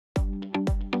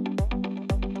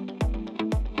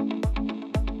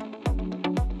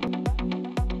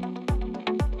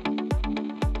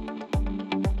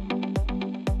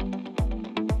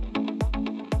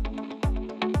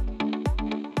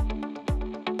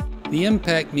The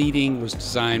IMPaCT meeting was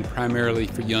designed primarily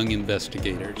for young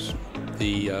investigators.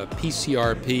 The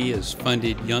PCRP has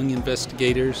funded young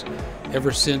investigators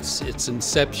ever since its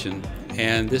inception,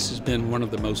 and this has been one of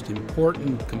the most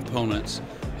important components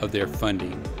of their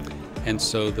funding. And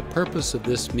so the purpose of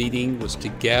this meeting was to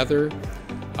gather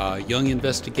young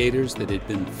investigators that had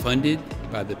been funded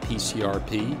by the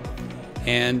PCRP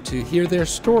and to hear their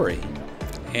story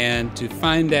and to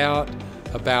find out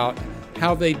about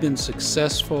how they've been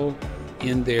successful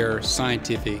in their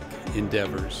scientific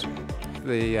endeavors.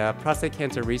 The Prostate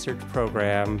Cancer Research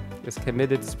Program is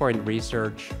committed to supporting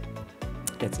research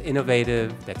that's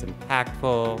innovative, that's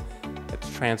impactful, that's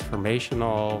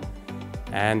transformational,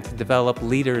 and to develop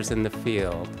leaders in the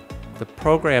field. The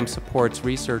program supports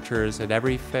researchers at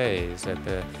every phase, at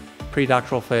the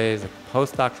pre-doctoral phase, at the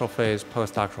postdoctoral phase,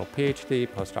 postdoctoral PhD,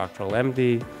 postdoctoral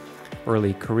MD,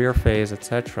 early career phase,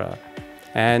 etc.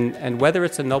 And whether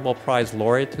it's a Nobel Prize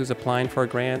laureate who's applying for a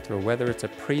grant or whether it's a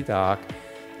pre-doc,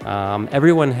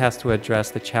 everyone has to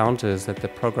address the challenges that the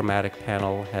programmatic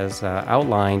panel has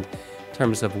outlined in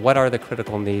terms of what are the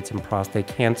critical needs in prostate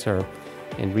cancer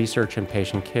in research and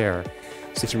patient care.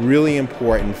 It's really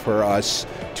important for us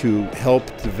to help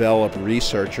develop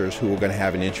researchers who are going to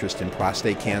have an interest in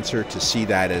prostate cancer to see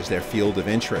that as their field of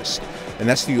interest. And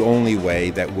that's the only way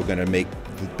that we're going to make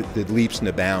the leaps and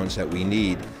the bounds that we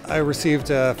need. I received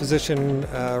a Physician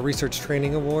Research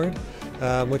Training Award,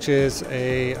 which is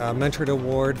a mentored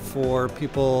award for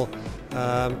people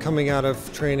coming out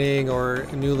of training or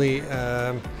newly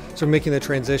sort of making the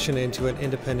transition into an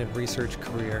independent research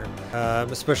career.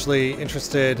 Especially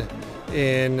interested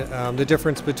in the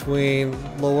difference between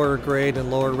lower grade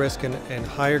and lower risk and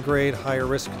higher grade, higher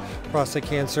risk prostate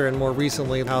cancer, and more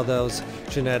recently how those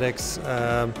genetics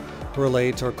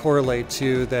relate or correlate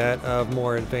to that of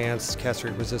more advanced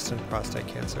castrate-resistant prostate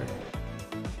cancer.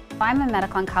 I'm a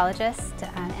medical oncologist,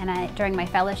 and during my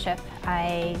fellowship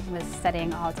I was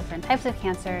studying all different types of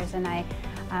cancers, and I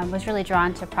was really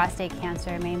drawn to prostate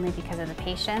cancer mainly because of the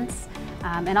patients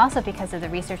and also because of the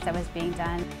research that was being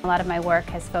done. A lot of my work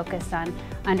has focused on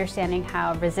understanding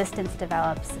how resistance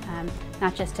develops,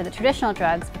 not just to the traditional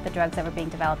drugs, but the drugs that were being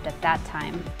developed at that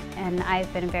time. And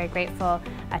I've been very grateful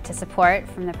to support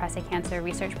from the Prostate Cancer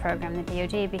Research Program, the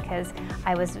DoD, because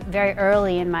I was very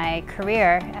early in my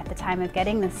career at the time of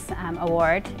getting this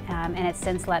award, and it's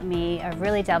since let me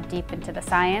really delve deep into the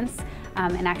science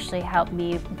and actually help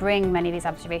me bring many of these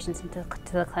observations to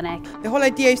the clinic. The whole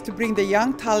idea is to bring the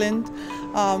young talent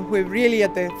who are really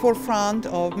at the forefront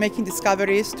of making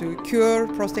discoveries to cure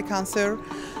prostate cancer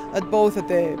at both at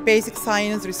the basic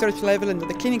science research level and at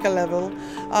the clinical level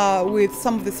with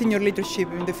some of the senior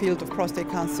leadership in the field of prostate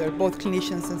cancer, both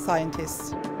clinicians and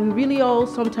scientists. We really all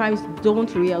sometimes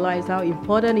don't realize how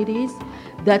important it is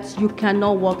that you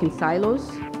cannot work in silos.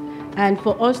 And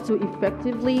for us to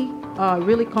effectively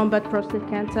really combat prostate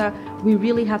cancer, we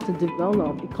really have to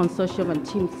develop a consortium and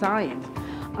team science.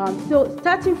 So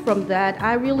starting from that,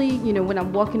 I really, when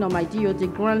I'm working on my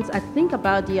DoD grants, I think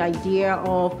about the idea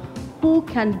of who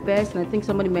can best, and I think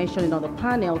somebody mentioned it on the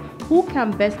panel, who can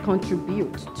best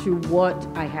contribute to what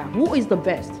I have? Who is the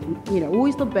best? Who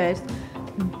is the best?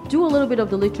 Do a little bit of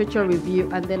the literature review,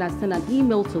 and then I send an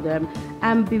email to them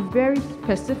and be very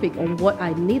specific on what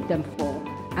I need them for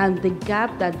and the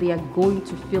gap that they are going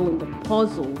to fill in the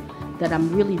puzzle that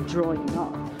I'm really drawing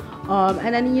up.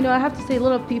 And then, I have to say a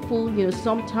lot of people,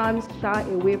 sometimes shy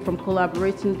away from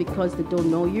collaborating because they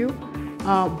don't know you.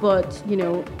 But,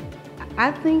 I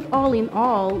think all in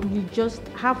all, you just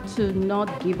have to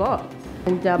not give up.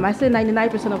 And I say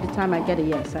 99% of the time I get a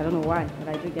yes. I don't know why, but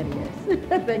I do get a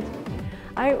yes. Thank you.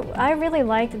 I really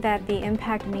liked that the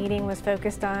IMPaCT meeting was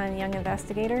focused on young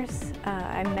investigators.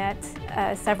 I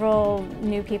met several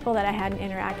new people that I hadn't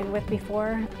interacted with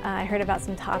before. I heard about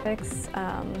some topics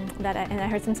and I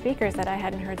heard some speakers that I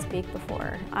hadn't heard speak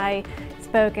before. I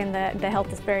spoke in the health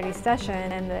disparities session,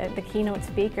 and the keynote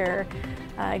speaker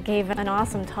gave an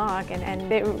awesome talk,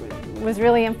 and it was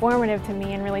really informative to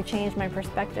me and really changed my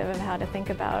perspective of how to think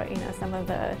about some of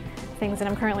the things that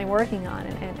I'm currently working on,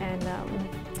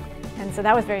 and so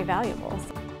that was very valuable.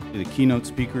 The keynote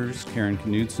speakers, Karen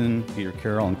Knudsen, Peter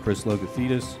Carroll, and Chris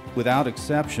Logothetis, without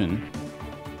exception,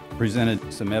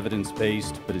 presented some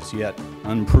evidence-based but as yet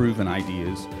unproven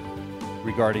ideas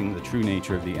regarding the true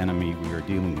nature of the enemy we are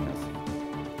dealing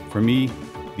with. For me,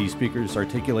 these speakers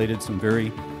articulated some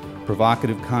very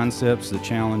provocative concepts that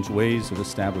challenge ways of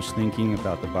established thinking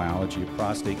about the biology of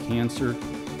prostate cancer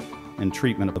and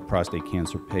treatment of prostate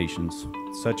cancer patients.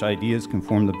 Such ideas can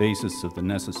form the basis of the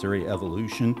necessary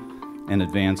evolution and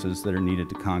advances that are needed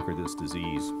to conquer this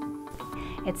disease.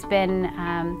 It's been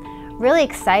really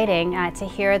exciting to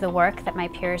hear the work that my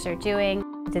peers are doing.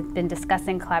 We've been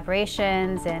discussing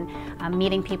collaborations and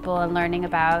meeting people and learning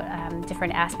about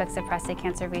different aspects of prostate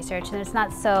cancer research. And it's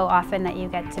not so often that you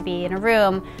get to be in a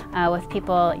room with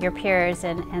people, your peers,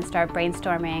 and start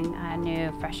brainstorming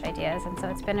new, fresh ideas. And so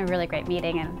it's been a really great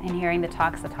meeting, and hearing the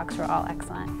talks were all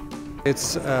excellent.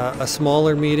 It's a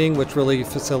smaller meeting, which really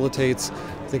facilitates,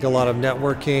 I think, a lot of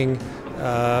networking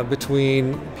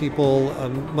between people,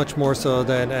 much more so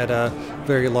than at a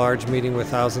very large meeting with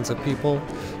thousands of people.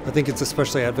 I think it's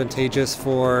especially advantageous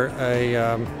for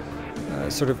a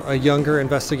sort of a younger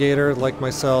investigator like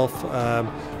myself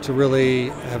to really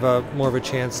have more of a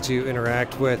chance to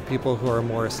interact with people who are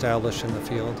more established in the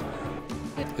field.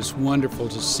 It's wonderful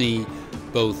to see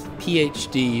both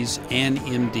PhDs and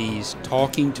MDs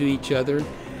talking to each other,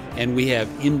 and we have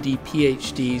MD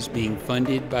PhDs being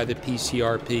funded by the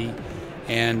PCRP,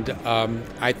 and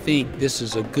I think this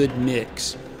is a good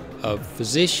mix of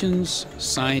physicians,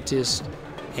 scientists,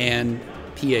 and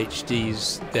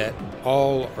PhDs that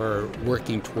all are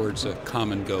working towards a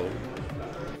common goal.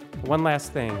 One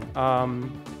last thing.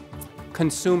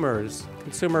 Consumers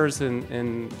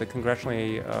in the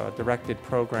congressionally directed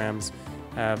programs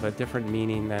have a different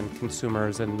meaning than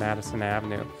consumers in Madison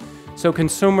Avenue. So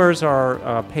consumers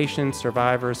are patients,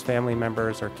 survivors, family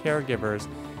members, or caregivers.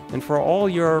 And for all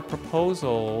your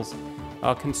proposals,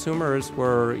 consumers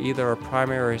were either a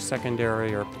primary,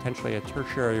 secondary, or potentially a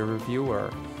tertiary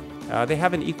reviewer. They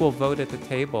have an equal vote at the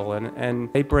table,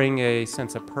 and they bring a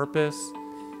sense of purpose.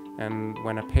 And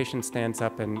when a patient stands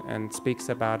up and speaks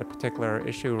about a particular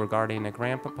issue regarding a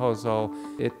grant proposal,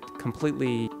 it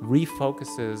completely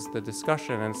refocuses the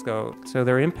discussion. And so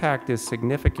their impact is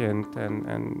significant,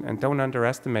 and don't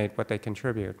underestimate what they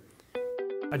contribute.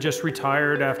 I just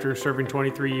retired after serving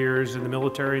 23 years in the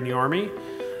military and the Army,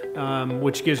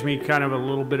 which gives me kind of a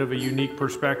little bit of a unique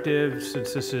perspective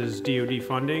since this is DoD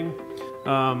funding.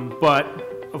 But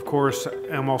of course,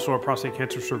 I'm also a prostate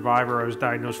cancer survivor. I was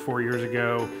diagnosed 4 years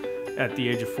ago at the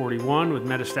age of 41 with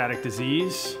metastatic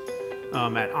disease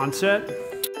at onset.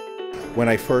 When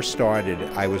I first started,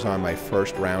 I was on my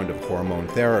first round of hormone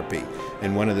therapy,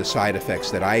 and one of the side effects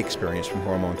that I experienced from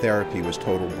hormone therapy was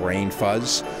total brain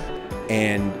fuzz.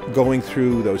 And going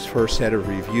through those first set of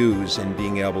reviews and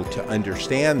being able to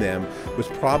understand them was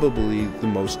probably the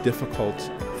most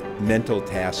difficult mental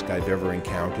task I've ever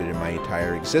encountered in my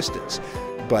entire existence.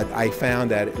 But I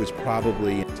found that it was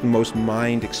probably the most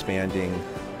mind-expanding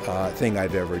thing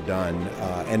I've ever done,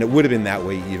 and it would have been that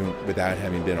way even without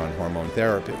having been on hormone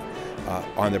therapy.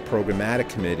 On the programmatic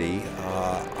committee,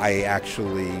 I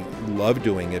actually love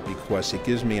doing it because it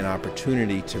gives me an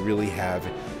opportunity to really have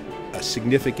a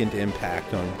significant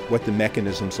impact on what the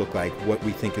mechanisms look like, what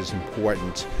we think is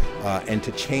important, and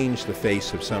to change the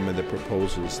face of some of the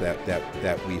proposals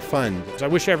that we fund. I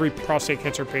wish every prostate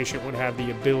cancer patient would have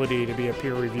the ability to be a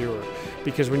peer reviewer,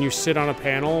 because when you sit on a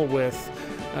panel with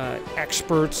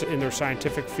experts in their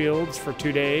scientific fields for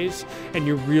 2 days and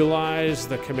you realize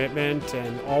the commitment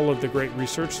and all of the great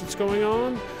research that's going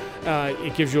on,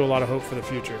 it gives you a lot of hope for the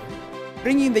future.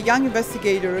 Bringing the young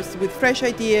investigators with fresh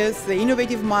ideas, the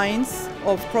innovative minds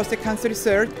of prostate cancer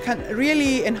research can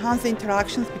really enhance the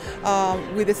interactions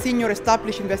with the senior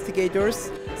established investigators.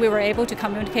 We were able to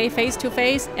communicate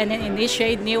face-to-face and then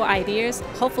initiate new ideas.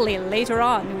 Hopefully later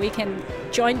on we can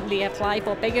jointly apply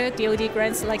for bigger DoD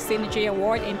grants like Synergy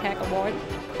Award, IMPaCT Award.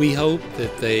 We hope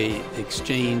that they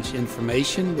exchange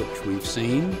information, which we've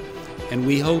seen, and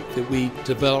we hope that we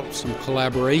develop some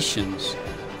collaborations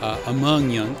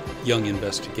among young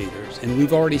investigators, and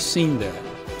we've already seen that.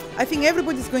 I think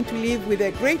everybody's going to live with a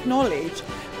great knowledge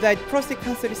that prostate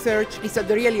cancer research is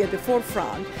really at the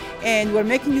forefront, and we're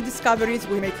making new discoveries,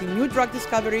 we're making new drug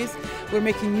discoveries, we're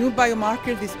making new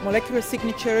biomarkers, these molecular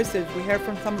signatures that we heard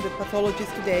from some of the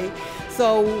pathologists today.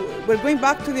 So we're going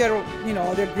back to their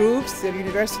groups, their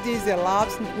universities, their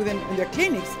labs, and their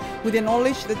clinics with the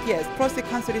knowledge that yes, prostate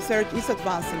cancer research is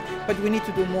advancing, but we need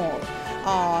to do more.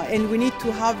 And we need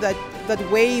to have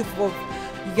that wave of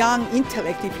young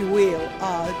intellect, if you will,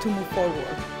 to move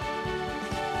forward.